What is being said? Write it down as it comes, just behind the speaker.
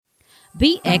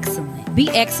Be excellent. Be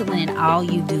excellent in all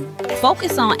you do.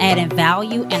 Focus on adding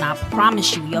value, and I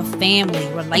promise you, your family,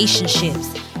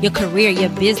 relationships, your career, your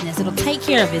business, it'll take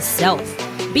care of itself.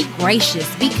 Be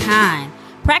gracious. Be kind.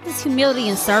 Practice humility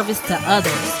and service to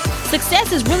others.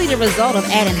 Success is really the result of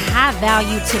adding high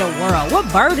value to the world. What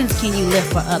burdens can you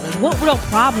lift for others? What real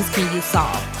problems can you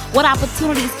solve? What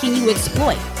opportunities can you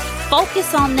exploit?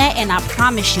 Focus on that, and I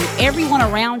promise you, everyone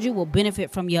around you will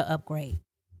benefit from your upgrade.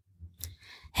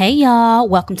 Hey, y'all.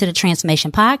 Welcome to the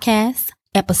Transformation Podcast.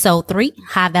 Episode 3,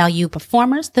 High Value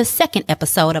Performers, the second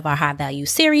episode of our High Value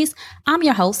series. I'm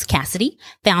your host, Cassidy,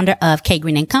 founder of K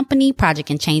Green & Company, Project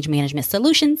and Change Management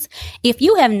Solutions. If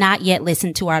you have not yet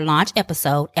listened to our launch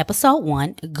episode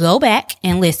 1, go back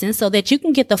and listen so that you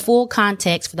can get the full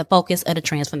context for the focus of the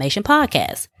Transformation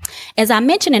Podcast. As I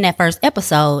mentioned in that first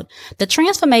episode, the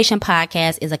Transformation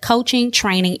Podcast is a coaching,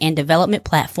 training, and development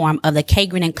platform of the K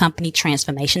Green & Company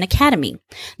Transformation Academy.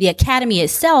 The Academy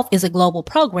itself is a global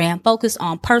program focused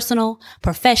on personal,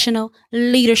 professional,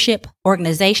 leadership,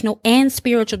 organizational, and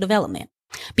spiritual development.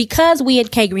 Because we at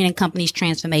K Green & Company's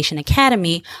Transformation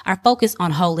Academy are focused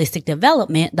on holistic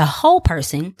development, the whole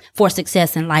person, for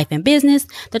success in life and business,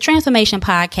 the Transformation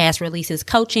Podcast releases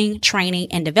coaching, training,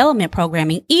 and development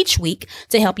programming each week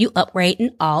to help you upgrade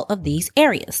in all of these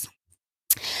areas.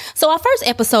 So our first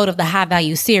episode of the High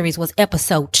Value series was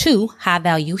episode 2, High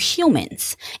Value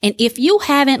Humans. And if you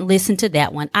haven't listened to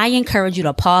that one, I encourage you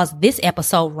to pause this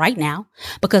episode right now,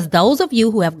 because those of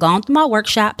you who have gone through my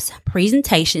workshops,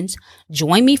 presentations,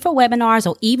 joined me for webinars,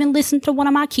 or even listened to one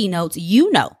of my keynotes, you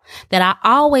know that I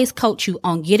always coach you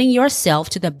on getting yourself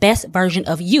to the best version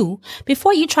of you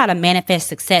before you try to manifest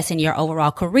success in your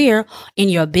overall career, in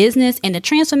your business. And the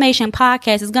Transformation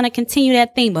Podcast is going to continue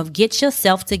that theme of get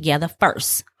yourself together first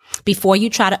before you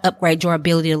try to upgrade your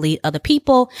ability to lead other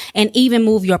people and even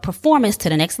move your performance to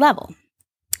the next level.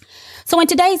 So in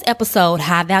today's episode,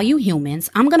 High Value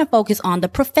Humans, I'm going to focus on the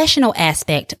professional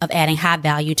aspect of adding high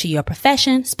value to your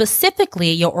profession,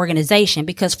 specifically your organization,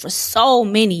 because for so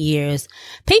many years,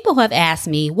 people have asked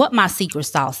me what my secret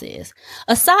sauce is.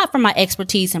 Aside from my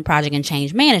expertise in project and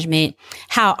change management,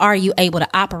 how are you able to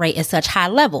operate at such high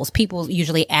levels? People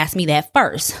usually ask me that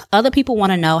first. Other people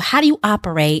want to know, how do you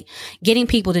operate getting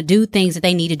people to do things that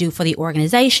they need to do for the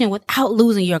organization without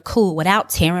losing your cool, without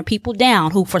tearing people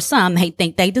down, who for some may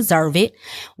think they deserve it?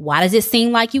 Why does it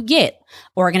seem like you get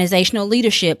organizational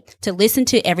leadership to listen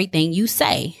to everything you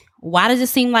say? Why does it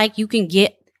seem like you can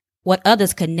get what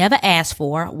others could never ask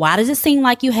for? Why does it seem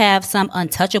like you have some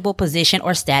untouchable position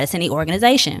or status in the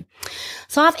organization?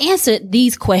 So I've answered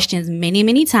these questions many,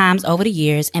 many times over the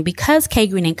years. And because K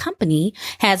Green & Company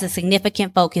has a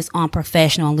significant focus on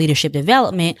professional and leadership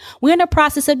development, we're in the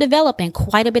process of developing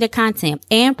quite a bit of content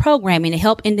and programming to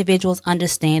help individuals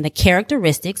understand the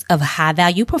characteristics of high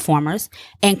value performers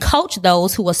and coach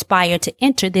those who aspire to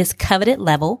enter this coveted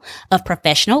level of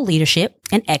professional leadership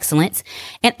and excellence.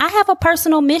 And I have a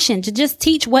personal mission to just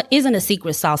teach what isn't a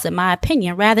secret sauce, in my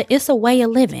opinion. Rather, it's a way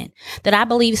of living that I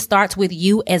believe starts with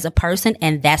you as a person.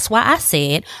 And that's why I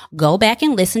said, go back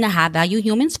and listen to High Value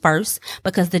Humans first,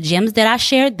 because the gems that I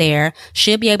shared there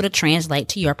should be able to translate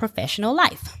to your professional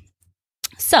life.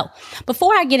 So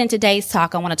before I get into today's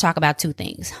talk, I want to talk about two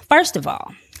things. First of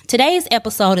all, today's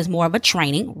episode is more of a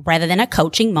training rather than a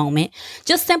coaching moment,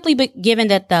 just simply given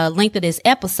that the length of this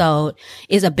episode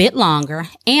is a bit longer,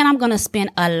 and I'm going to spend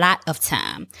a lot of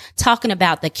time talking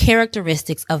about the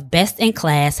characteristics of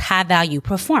best-in-class, high-value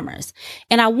performers.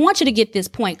 And I want you to get this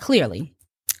point clearly.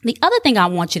 The other thing I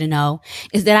want you to know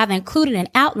is that I've included an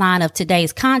outline of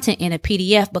today's content in a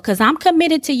PDF because I'm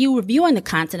committed to you reviewing the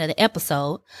content of the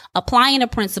episode, applying the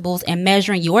principles, and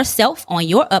measuring yourself on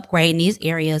your upgrade in these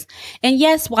areas. And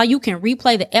yes, while you can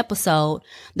replay the episode,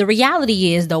 the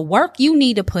reality is the work you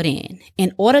need to put in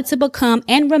order to become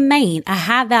and remain a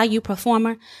high-value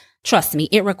performer. Trust me,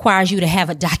 it requires you to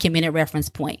have a documented reference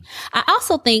point. I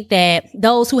also think that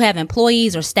those who have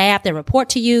employees or staff that report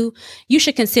to you, you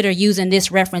should consider using this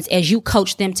reference as you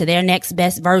coach them to their next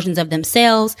best versions of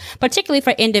themselves, particularly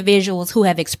for individuals who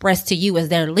have expressed to you as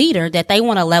their leader that they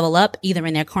want to level up either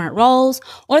in their current roles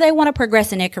or they want to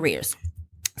progress in their careers.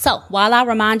 So while I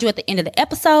remind you at the end of the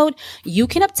episode, you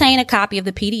can obtain a copy of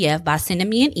the PDF by sending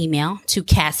me an email to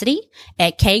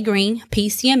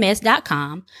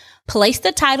Cassidy@kgreenpcms.com. Place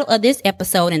the title of this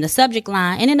episode in the subject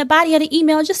line, and in the body of the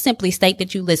email, just simply state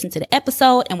that you listened to the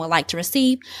episode and would like to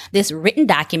receive this written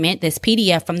document, this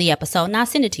PDF from the episode, and I'll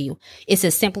send it to you. It's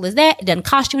as simple as that. It doesn't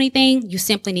cost you anything. You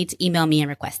simply need to email me and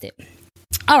request it.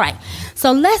 All right,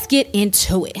 so let's get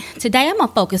into it. Today, I'm going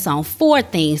to focus on 4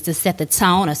 things to set the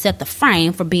tone or set the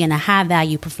frame for being a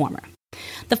high-value performer.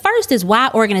 The first is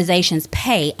why organizations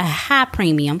pay a high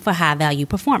premium for high value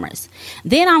performers.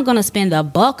 Then I'm going to spend the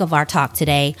bulk of our talk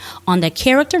today on the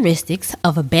characteristics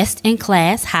of best in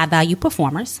class high value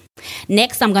performers.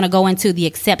 Next, I'm going to go into the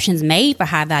exceptions made for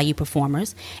high value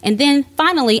performers. And then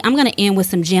finally, I'm going to end with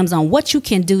some gems on what you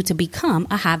can do to become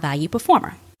a high value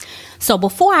performer. So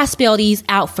before I spell these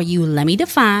out for you, let me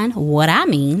define what I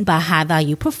mean by high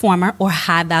value performer or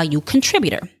high value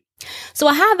contributor. So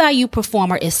a high value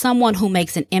performer is someone who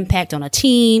makes an impact on a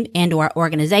team and or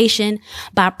organization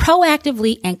by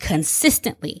proactively and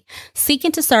consistently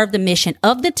seeking to serve the mission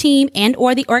of the team and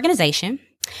or the organization.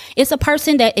 It's a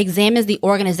person that examines the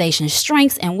organization's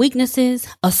strengths and weaknesses,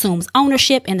 assumes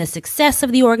ownership in the success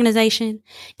of the organization,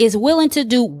 is willing to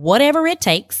do whatever it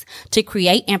takes to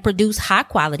create and produce high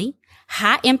quality,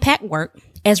 high impact work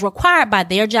as required by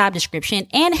their job description,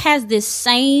 and has this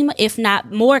same, if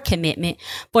not more, commitment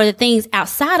for the things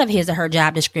outside of his or her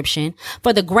job description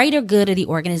for the greater good of the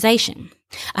organization.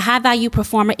 A high-value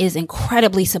performer is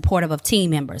incredibly supportive of team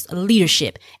members,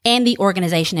 leadership, and the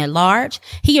organization at large.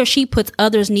 He or she puts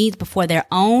others' needs before their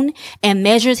own and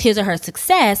measures his or her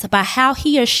success by how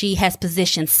he or she has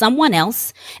positioned someone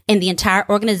else and the entire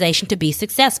organization to be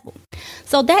successful.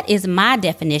 So that is my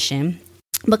definition,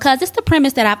 because it's the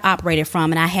premise that I've operated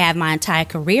from and I have my entire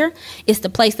career. It's the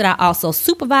place that I also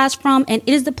supervise from, and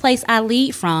it is the place I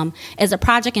lead from as a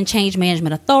project and change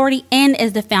management authority and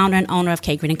as the founder and owner of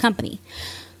K. Green & Company.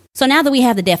 So now that we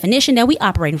have the definition that we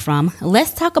operating from,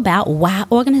 let's talk about why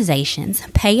organizations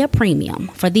pay a premium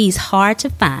for these hard to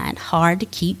find, hard to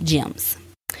keep gems.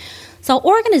 So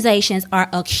organizations are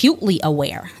acutely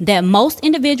aware that most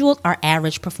individuals are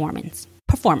average performers.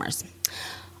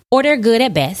 Or they're good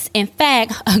at best. In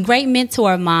fact, a great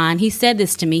mentor of mine, he said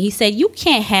this to me. He said, you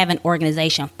can't have an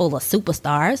organization full of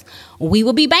superstars. We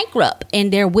will be bankrupt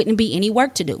and there wouldn't be any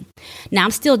work to do. Now,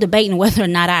 I'm still debating whether or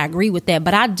not I agree with that,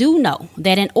 but I do know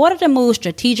that in order to move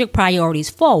strategic priorities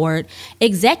forward,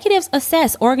 executives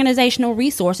assess organizational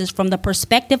resources from the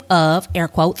perspective of, air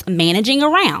quotes, managing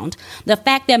around the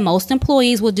fact that most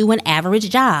employees will do an average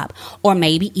job or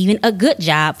maybe even a good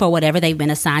job for whatever they've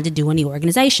been assigned to do in the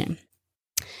organization.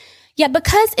 Yet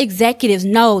because executives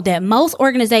know that most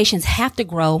organizations have to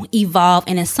grow, evolve,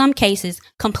 and in some cases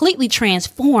completely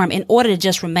transform in order to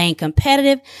just remain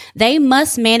competitive, they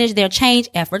must manage their change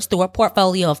efforts through a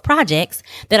portfolio of projects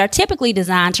that are typically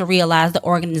designed to realize the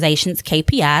organization's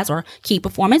KPIs or key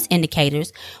performance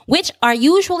indicators, which are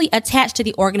usually attached to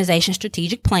the organization's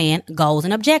strategic plan, goals,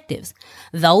 and objectives.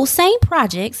 Those same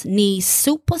projects need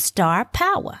superstar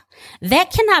power.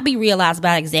 That cannot be realized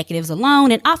by executives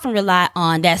alone and often rely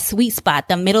on that sweet spot,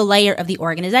 the middle layer of the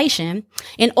organization,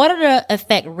 in order to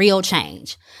affect real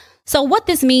change. So what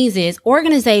this means is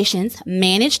organizations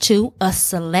manage to a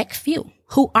select few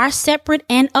who are separate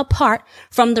and apart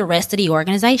from the rest of the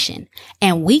organization,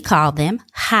 and we call them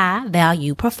high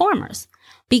value performers,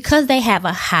 because they have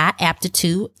a high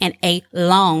aptitude and a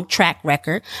long track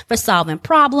record for solving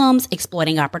problems,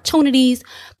 exploiting opportunities,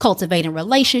 cultivating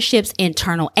relationships,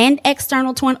 internal and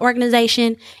external to an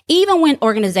organization, even when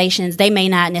organizations they may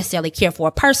not necessarily care for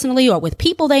personally or with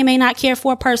people they may not care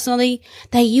for personally.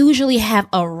 They usually have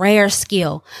a rare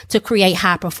skill to create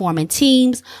high performing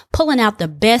teams, pulling out the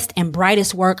best and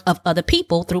brightest work of other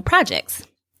people through projects.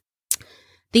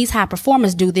 These high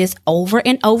performers do this over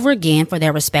and over again for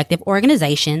their respective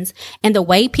organizations, and the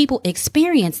way people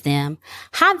experience them,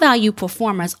 high value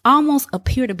performers almost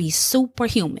appear to be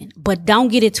superhuman. But don't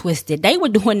get it twisted. They were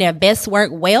doing their best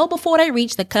work well before they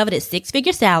reached the coveted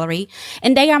six-figure salary,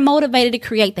 and they are motivated to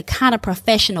create the kind of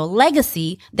professional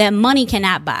legacy that money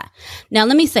cannot buy. Now,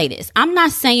 let me say this. I'm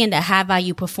not saying that high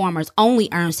value performers only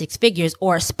earn six figures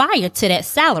or aspire to that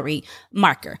salary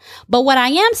marker. But what I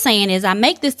am saying is I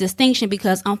make this distinction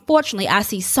because unfortunately, I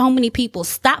see so many people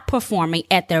stop performing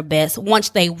at their best once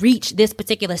they reach this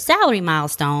particular salary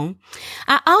milestone.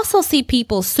 I also see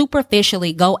people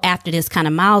superficially go after this kind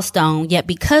of milestone, yet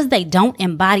because they don't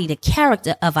embody the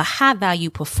character of a high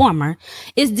value performer,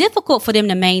 it's difficult for them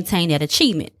to maintain that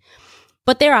achievement.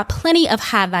 But there are plenty of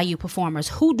high value performers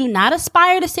who do not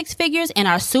aspire to six figures and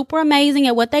are super amazing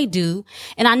at what they do.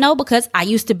 And I know because I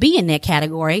used to be in that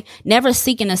category, never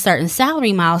seeking a certain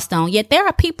salary milestone. Yet there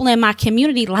are people in my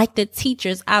community like the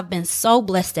teachers I've been so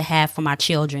blessed to have for my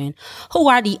children who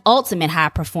are the ultimate high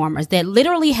performers that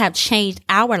literally have changed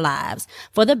our lives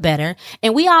for the better.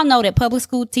 And we all know that public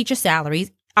school teacher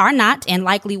salaries are not and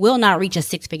likely will not reach a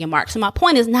six-figure mark. So my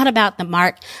point is not about the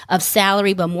mark of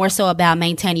salary, but more so about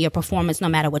maintaining your performance no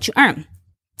matter what you earn.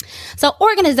 So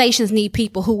organizations need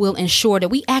people who will ensure that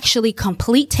we actually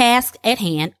complete tasks at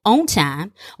hand on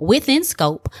time, within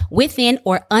scope, within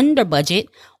or under budget,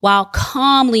 while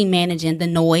calmly managing the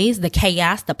noise, the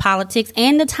chaos, the politics,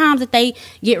 and the times that they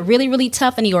get really, really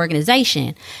tough in the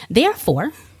organization.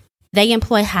 Therefore, they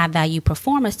employ high-value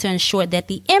performers to ensure that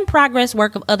the in-progress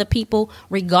work of other people,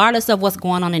 regardless of what's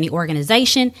going on in the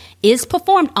organization, is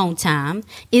performed on time,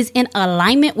 is in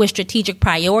alignment with strategic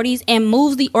priorities, and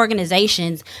moves the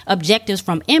organization's objectives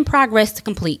from in progress to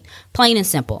complete. Plain and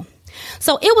simple.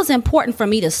 So it was important for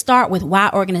me to start with why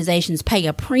organizations pay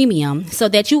a premium so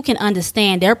that you can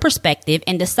understand their perspective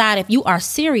and decide if you are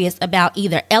serious about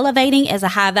either elevating as a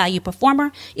high value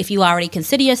performer, if you already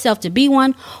consider yourself to be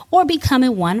one, or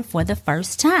becoming one for the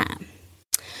first time.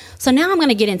 So now I'm going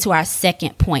to get into our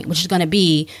second point, which is going to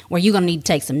be where you're going to need to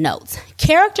take some notes.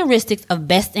 Characteristics of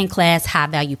best-in-class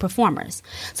high-value performers.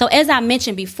 So as I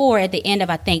mentioned before at the end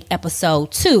of, I think, episode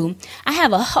 2, I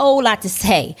have a whole lot to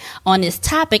say on this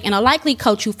topic, and I'll likely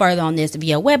coach you further on this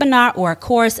via webinar or a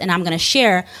course, and I'm going to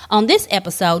share on this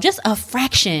episode just a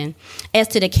fraction as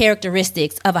to the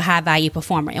characteristics of a high-value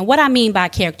performer. And what I mean by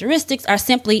characteristics are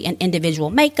simply an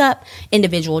individual makeup,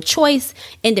 individual choice,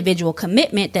 individual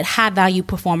commitment that high-value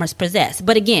performers possess.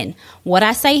 But again, what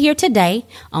I say here today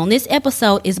on this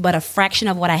episode is but a fraction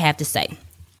of what I have to say.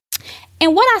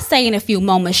 And what I say in a few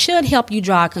moments should help you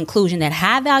draw a conclusion that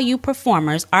high-value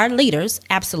performers are leaders,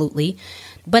 absolutely,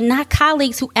 but not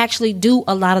colleagues who actually do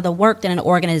a lot of the work that an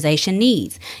organization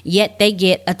needs. Yet they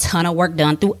get a ton of work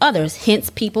done through others. Hence,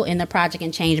 people in the project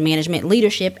and change management,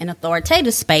 leadership, and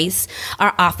authoritative space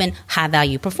are often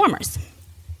high-value performers.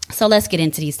 So let's get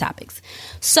into these topics.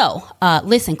 So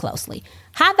listen closely.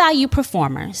 High-value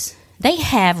performers, they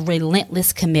have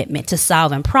relentless commitment to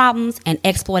solving problems and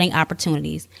exploiting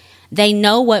opportunities. They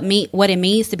know what it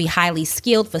means to be highly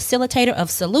skilled facilitator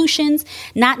of solutions,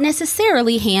 not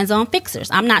necessarily hands-on fixers.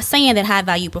 I'm not saying that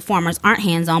high-value performers aren't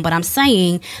hands-on, but I'm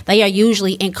saying they are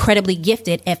usually incredibly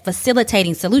gifted at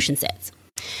facilitating solution sets.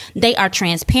 They are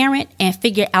transparent and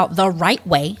figure out the right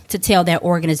way to tell their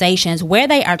organizations where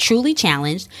they are truly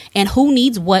challenged and who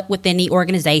needs what within the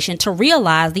organization to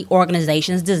realize the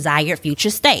organization's desired future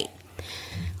state.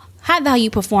 High-value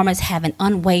performers have an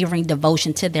unwavering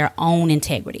devotion to their own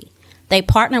integrity. They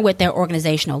partner with their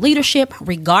organizational leadership,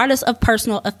 regardless of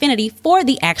personal affinity for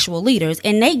the actual leaders,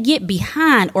 and they get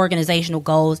behind organizational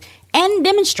goals and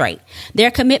demonstrate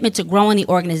their commitment to growing the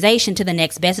organization to the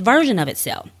next best version of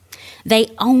itself. They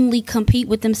only compete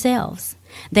with themselves.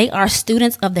 They are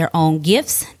students of their own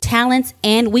gifts, talents,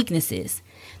 and weaknesses.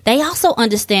 They also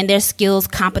understand their skills,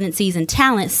 competencies, and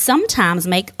talents sometimes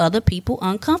make other people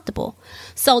uncomfortable.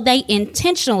 So they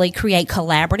intentionally create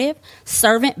collaborative,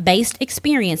 servant-based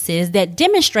experiences that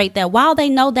demonstrate that while they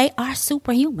know they are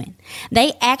superhuman,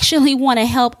 they actually want to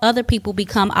help other people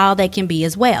become all they can be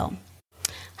as well.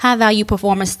 High-value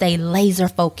performers stay laser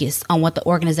focused on what the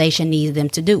organization needs them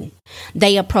to do.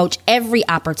 They approach every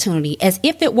opportunity as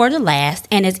if it were the last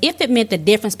and as if it meant the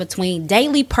difference between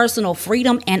daily personal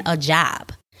freedom and a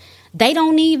job. They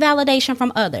don't need validation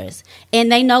from others,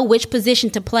 and they know which position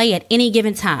to play at any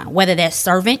given time, whether that's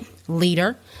servant,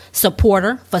 leader,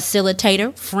 supporter,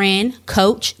 facilitator, friend,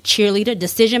 coach, cheerleader,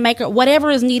 decision maker, whatever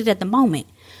is needed at the moment.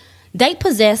 They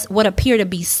possess what appear to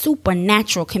be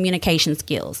supernatural communication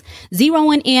skills,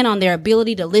 zeroing in on their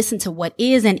ability to listen to what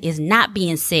is and is not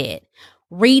being said.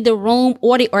 Read the room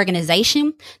or the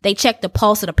organization. They check the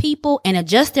pulse of the people and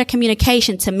adjust their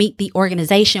communication to meet the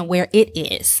organization where it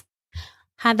is.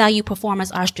 High-value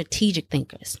performers are strategic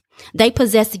thinkers. They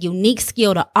possess the unique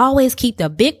skill to always keep the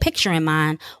big picture in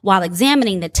mind while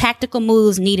examining the tactical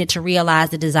moves needed to realize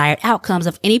the desired outcomes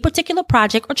of any particular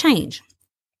project or change.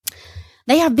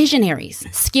 They are visionaries,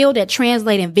 skilled at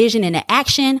translating vision into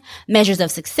action, measures of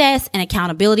success, and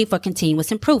accountability for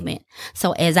continuous improvement.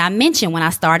 So as I mentioned when I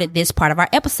started this part of our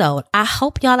episode, I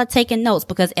hope y'all are taking notes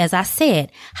because as I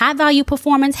said, high-value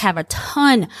performers have a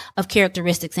ton of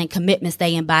characteristics and commitments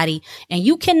they embody, and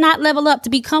you cannot level up to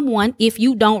become one if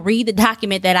you don't read the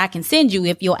document that I can send you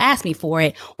if you'll ask me for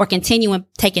it or continue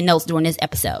taking notes during this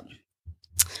episode.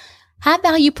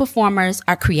 High-value performers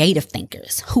are creative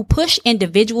thinkers who push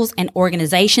individuals and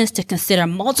organizations to consider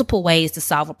multiple ways to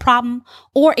solve a problem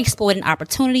or exploit an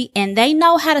opportunity, and they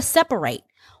know how to separate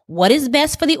what is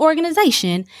best for the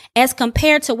organization as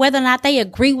compared to whether or not they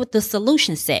agree with the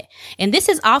solution set. And this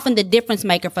is often the difference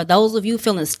maker for those of you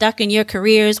feeling stuck in your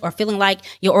careers or feeling like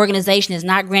your organization is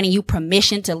not granting you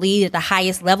permission to lead at the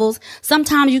highest levels.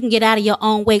 Sometimes you can get out of your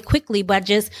own way quickly by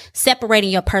just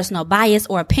separating your personal bias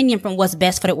or opinion from what's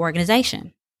best for the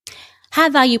organization. High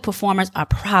value performers are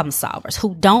problem solvers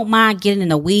who don't mind getting in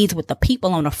the weeds with the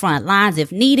people on the front lines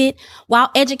if needed, while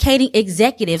educating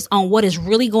executives on what is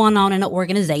really going on in the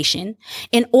organization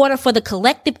in order for the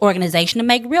collective organization to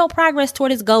make real progress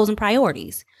toward its goals and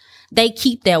priorities. They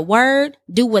keep their word,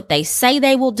 do what they say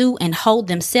they will do, and hold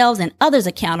themselves and others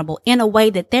accountable in a way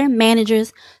that their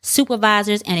managers,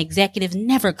 supervisors, and executives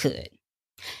never could.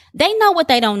 They know what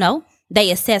they don't know. They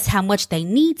assess how much they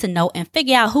need to know and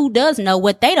figure out who does know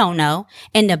what they don't know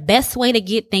and the best way to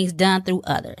get things done through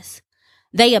others.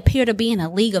 They appear to be in a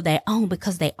league of their own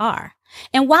because they are.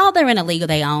 And while they're in a league of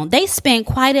their own, they spend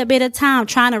quite a bit of time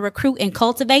trying to recruit and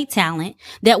cultivate talent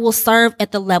that will serve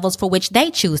at the levels for which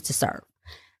they choose to serve.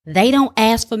 They don't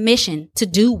ask permission to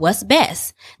do what's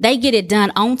best. They get it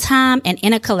done on time and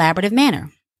in a collaborative manner.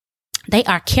 They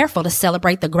are careful to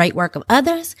celebrate the great work of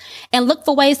others and look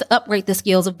for ways to upgrade the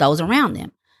skills of those around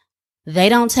them. They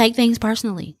don't take things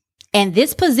personally. And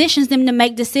this positions them to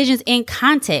make decisions in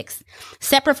context,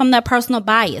 separate from their personal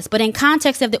bias, but in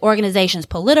context of the organization's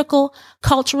political,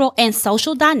 cultural, and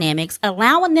social dynamics,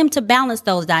 allowing them to balance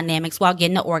those dynamics while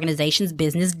getting the organization's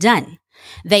business done.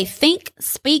 They think,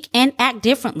 speak, and act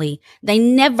differently. They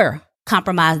never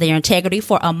compromise their integrity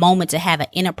for a moment to have an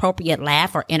inappropriate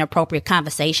laugh or inappropriate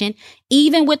conversation,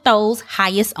 even with those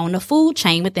highest on the food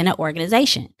chain within an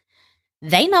organization.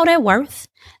 They know their worth,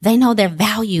 they know their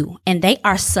value, and they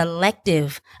are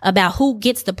selective about who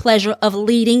gets the pleasure of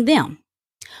leading them,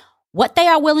 what they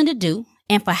are willing to do,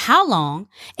 and for how long.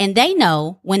 And they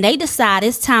know when they decide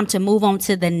it's time to move on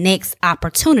to the next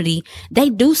opportunity, they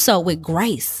do so with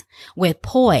grace, with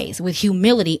poise, with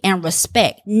humility and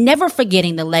respect, never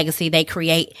forgetting the legacy they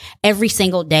create every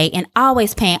single day and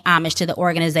always paying homage to the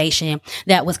organization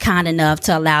that was kind enough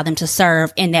to allow them to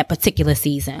serve in that particular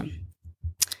season.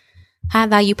 High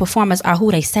value performers are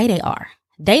who they say they are.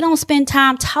 They don't spend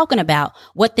time talking about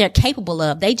what they're capable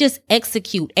of. They just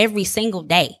execute every single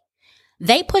day.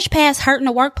 They push past hurt in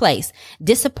the workplace,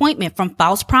 disappointment from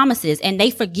false promises, and they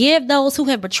forgive those who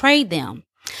have betrayed them.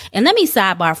 And let me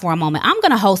sidebar for a moment. I'm going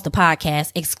to host a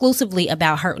podcast exclusively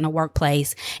about hurt in the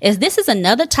workplace, as this is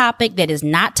another topic that is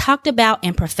not talked about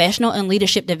in professional and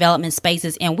leadership development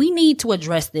spaces. And we need to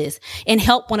address this and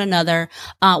help one another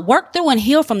work through and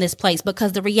heal from this place,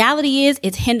 because the reality is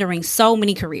it's hindering so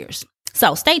many careers.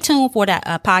 So stay tuned for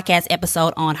that podcast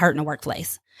episode on hurt in the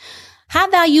workplace. High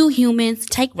value humans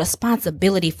take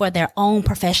responsibility for their own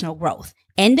professional growth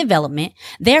and development.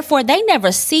 Therefore, they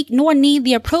never seek nor need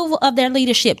the approval of their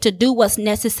leadership to do what's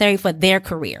necessary for their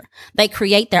career. They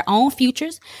create their own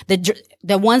futures,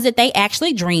 the ones that they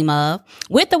actually dream of,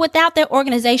 with or without their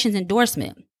organization's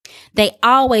endorsement. They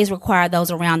always require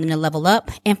those around them to level up.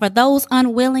 And for those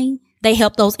unwilling, they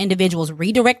help those individuals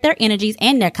redirect their energies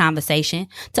and their conversation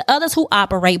to others who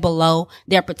operate below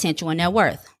their potential and their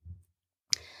worth.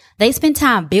 They spend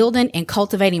time building and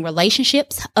cultivating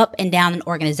relationships up and down an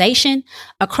organization,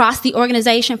 across the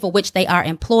organization for which they are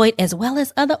employed, as well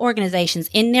as other organizations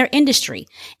in their industry,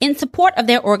 in support of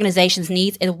their organization's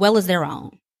needs as well as their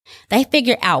own. They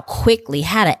figure out quickly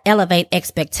how to elevate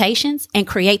expectations and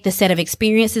create the set of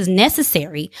experiences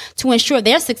necessary to ensure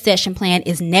their succession plan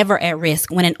is never at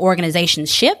risk when an organization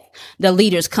shifts, the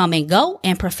leaders come and go,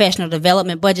 and professional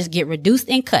development budgets get reduced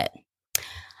and cut.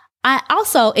 I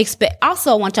also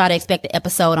want y'all to expect the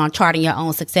episode on charting your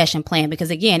own succession plan, because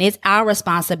again, it's our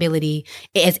responsibility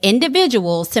as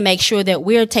individuals to make sure that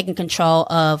we're taking control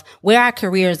of where our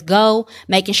careers go,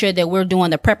 making sure that we're doing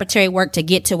the preparatory work to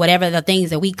get to whatever the things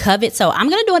that we covet. So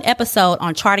I'm going to do an episode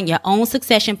on charting your own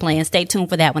succession plan. Stay tuned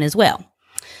for that one as well.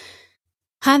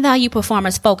 High value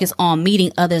performers focus on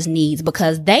meeting others' needs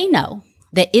because they know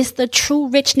that it's the true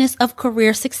richness of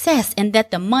career success and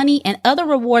that the money and other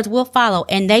rewards will follow.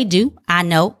 And they do, I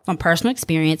know from personal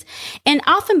experience, and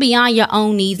often beyond your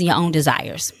own needs and your own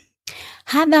desires.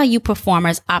 High value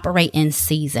performers operate in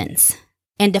seasons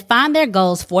and define their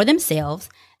goals for themselves.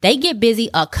 They get busy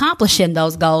accomplishing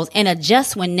those goals and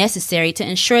adjust when necessary to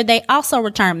ensure they also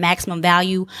return maximum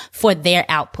value for their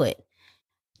output.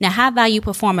 Now, high value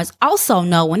performers also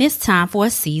know when it's time for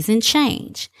a season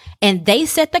change, and they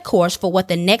set the course for what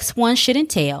the next one should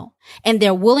entail, and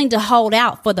they're willing to hold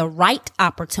out for the right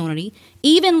opportunity,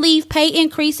 even leave pay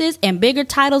increases and bigger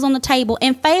titles on the table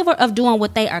in favor of doing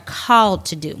what they are called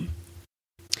to do.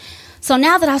 So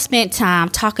now that I've spent time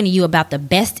talking to you about the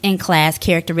best in class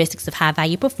characteristics of high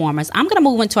value performers, I'm going to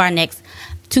move into our next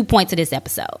 2 points of this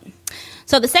episode.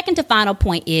 So the second to final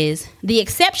point is the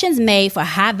exceptions made for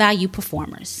high value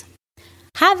performers.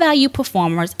 High value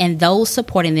performers and those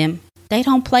supporting them, they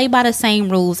don't play by the same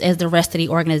rules as the rest of the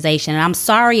organization. And I'm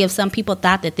sorry if some people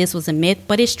thought that this was a myth,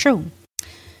 but it's true.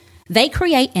 They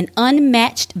create an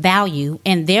unmatched value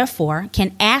and therefore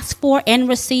can ask for and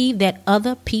receive that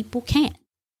other people can't.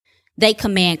 They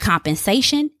command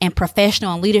compensation and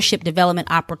professional and leadership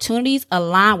development opportunities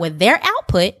align with their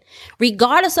output,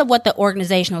 regardless of what the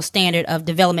organizational standard of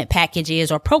development package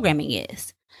is or programming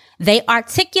is. They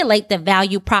articulate the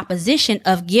value proposition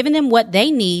of giving them what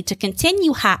they need to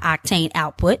continue high octane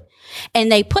output,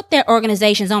 and they put their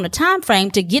organizations on a time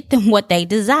frame to get them what they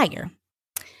desire.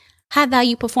 High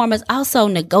value performers also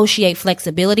negotiate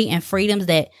flexibility and freedoms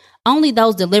that only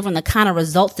those delivering the kind of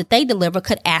results that they deliver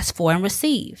could ask for and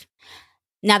receive.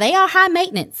 Now, they are high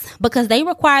maintenance because they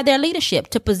require their leadership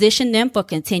to position them for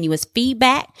continuous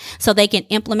feedback so they can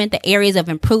implement the areas of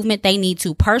improvement they need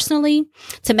to personally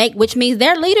to make, which means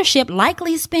their leadership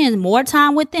likely spends more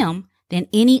time with them than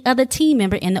any other team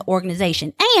member in the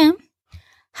organization. And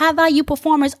high value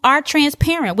performers are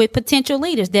transparent with potential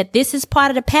leaders that this is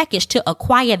part of the package to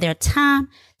acquire their time,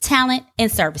 talent,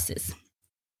 and services.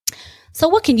 So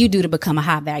what can you do to become a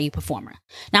high value performer?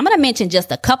 Now, I'm going to mention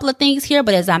just a couple of things here,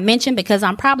 but as I mentioned, because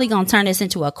I'm probably going to turn this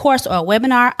into a course or a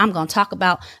webinar, I'm going to talk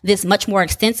about this much more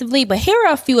extensively. But here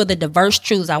are a few of the diverse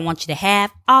truths I want you to have,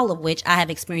 all of which I have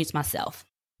experienced myself.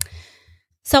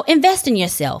 So invest in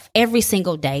yourself every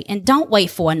single day and don't wait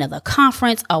for another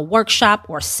conference, a workshop,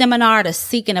 or seminar to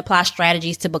seek and apply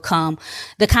strategies to become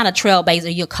the kind of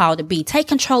trailblazer you're called to be. Take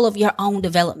control of your own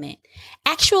development.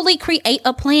 Actually create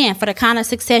a plan for the kind of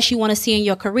success you want to see in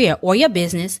your career or your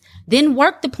business, then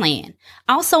work the plan.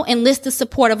 Also enlist the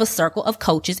support of a circle of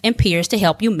coaches and peers to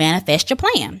help you manifest your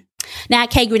plan. Now, at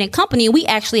K Green & Company, we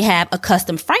actually have a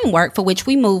custom framework for which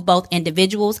we move both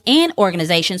individuals and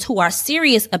organizations who are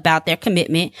serious about their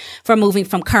commitment for moving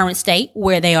from current state,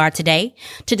 where they are today,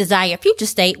 to desired future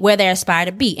state, where they aspire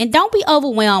to be. And don't be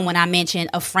overwhelmed when I mention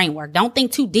a framework. Don't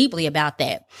think too deeply about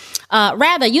that.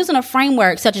 Rather, using a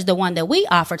framework such as the one that we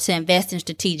offer to invest in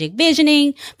strategic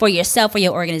visioning for yourself or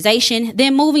your organization,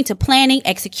 then moving to planning,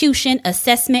 execution,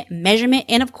 assessment, measurement,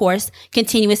 and of course,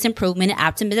 continuous improvement and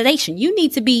optimization. You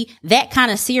need to be that kind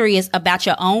of serious about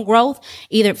your own growth,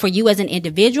 either for you as an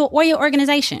individual or your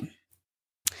organization.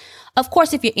 Of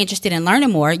course, if you're interested in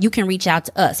learning more, you can reach out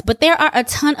to us. But there are a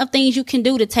ton of things you can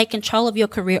do to take control of your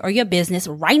career or your business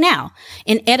right now.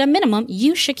 And at a minimum,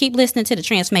 you should keep listening to the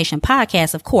Transformation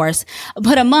Podcast, of course.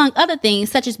 But among other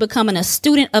things, such as becoming a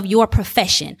student of your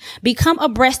profession, become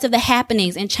abreast of the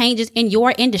happenings and changes in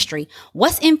your industry.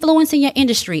 What's influencing your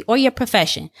industry or your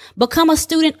profession? Become a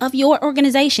student of your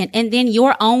organization and then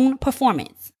your own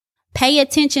performance. Pay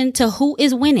attention to who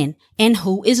is winning and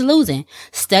who is losing.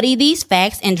 Study these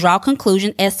facts and draw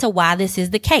conclusions as to why this is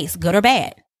the case, good or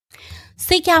bad.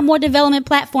 Seek out more development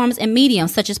platforms and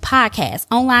mediums such as podcasts,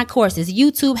 online courses.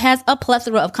 YouTube has a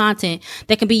plethora of content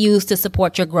that can be used to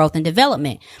support your growth and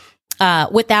development.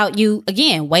 Without you,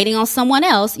 again, waiting on someone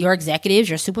else, your executives,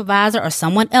 your supervisor, or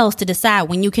someone else to decide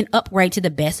when you can upgrade to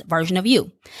the best version of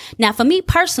you. Now, for me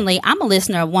personally, I'm a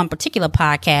listener of one particular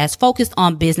podcast focused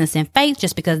on business and faith,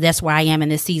 just because that's where I am in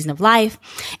this season of life.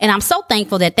 And I'm so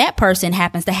thankful that that person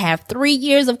happens to have 3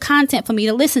 years of content for me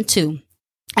to listen to.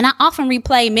 And I often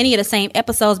replay many of the same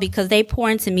episodes because they pour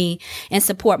into me and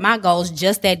support my goals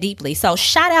just that deeply. So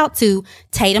shout out to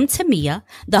Tatum Tamia,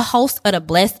 the host of the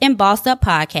Blessed and Bossed Up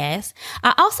podcast.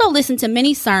 I also listen to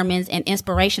many sermons and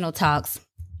inspirational talks.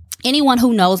 Anyone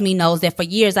who knows me knows that for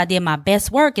years I did my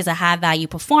best work as a high value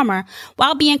performer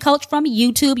while being coached from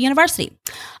YouTube University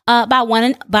by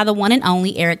the one and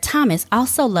only Eric Thomas,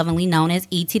 also lovingly known as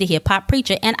E.T. the Hip Hop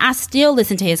Preacher. And I still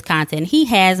listen to his content. He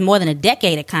has more than a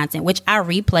decade of content, which I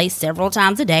replay several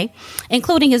times a day,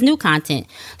 including his new content.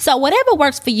 So whatever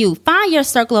works for you, find your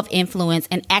circle of influence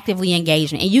and actively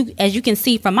engage. And you, as you can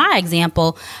see from my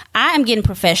example, I am getting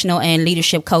professional and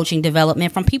leadership coaching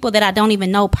development from people that I don't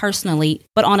even know personally,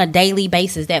 but on a daily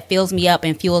basis that fills me up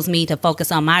and fuels me to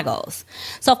focus on my goals.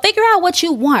 So figure out what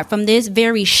you want from this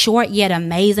very short yet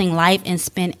amazing life and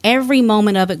spend every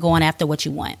moment of it going after what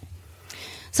you want.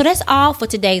 So that's all for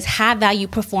today's High Value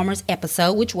Performers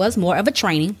episode, which was more of a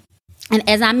training. And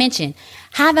as I mentioned,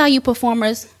 high value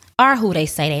performers are who they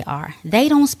say they are. They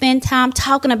don't spend time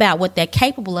talking about what they're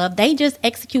capable of. They just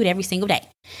execute every single day.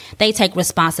 They take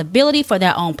responsibility for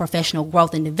their own professional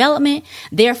growth and development.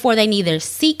 Therefore, they neither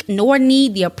seek nor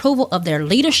need the approval of their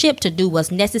leadership to do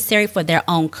what's necessary for their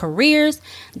own careers.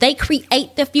 They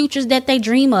create the futures that they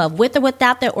dream of with or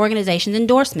without their organization's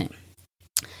endorsement.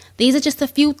 These are just a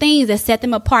few things that set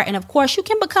them apart. And of course, you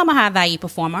can become a high value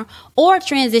performer or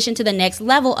transition to the next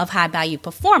level of high value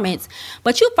performance.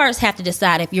 But you first have to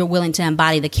decide if you're willing to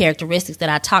embody the characteristics that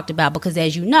I talked about, because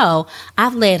as you know,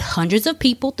 I've led hundreds of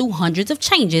people through hundreds of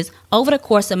changes over the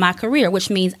course of my career, which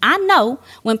means I know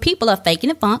when people are faking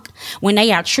the funk, when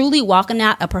they are truly walking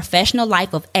out a professional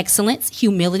life of excellence,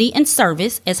 humility, and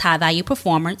service as high value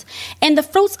performers. And the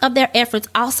fruits of their efforts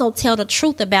also tell the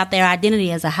truth about their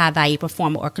identity as a high value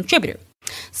performer or contributor.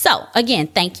 So again,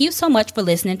 thank you so much for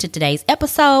listening to today's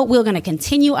episode. We're going to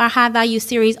continue our high value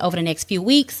series over the next few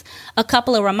weeks. A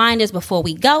couple of reminders before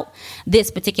we go.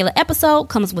 This particular episode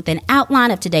comes with an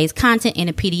outline of today's content in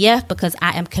a PDF because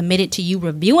I am committed to you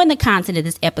reviewing the content of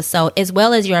this episode as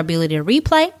well as your ability to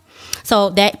replay. So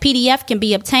that PDF can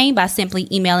be obtained by simply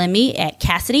emailing me at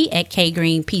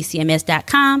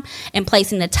Cassidy@kgreenpcms.com and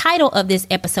placing the title of this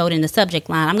episode in the subject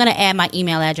line. I'm going to add my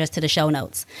email address to the show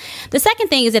notes. The second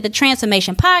thing is that the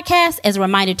Transformation Podcast, as a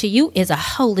reminder to you, is a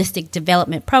holistic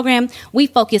development program. We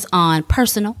focus on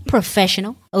personal,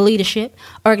 professional, leadership,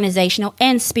 organizational,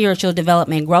 and spiritual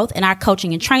development growth. And our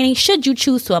coaching and training, should you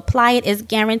choose to apply it, is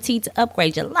guaranteed to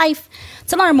upgrade your life.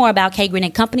 To learn more about K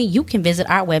Green & Company, you can visit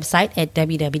our website at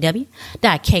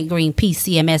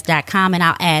www.kgreenpcms.com, and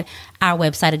I'll add our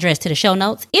website address to the show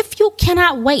notes. If you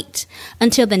cannot wait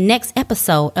until the next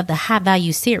episode of the High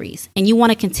Value series and you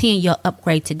want to continue your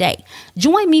upgrade today,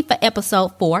 join me for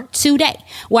episode 4 today,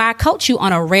 where I coach you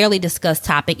on a rarely discussed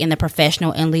topic in the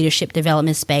professional and leadership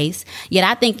development space. Yet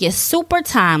I think it's super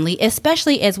timely,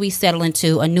 especially as we settle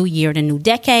into a new year and a new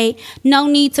decade. No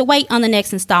need to wait on the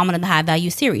next installment of the High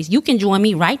Value series. You can join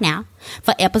me right now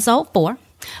for episode 4.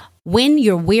 When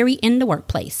you're weary in the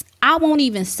workplace. I won't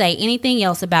even say anything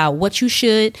else about what you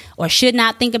should or should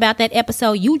not think about that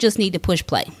episode. You just need to push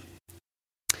play,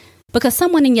 because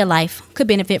someone in your life could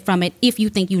benefit from it if you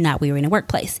think you're not weary in the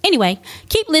workplace. Anyway,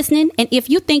 keep listening. And if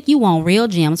you think you want real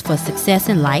gems for success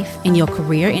in life, in your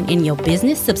career, and in your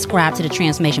business, subscribe to the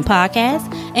Transformation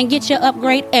Podcast and get your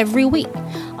upgrade every week.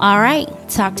 All right.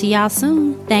 Talk to y'all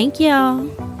soon. Thank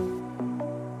y'all.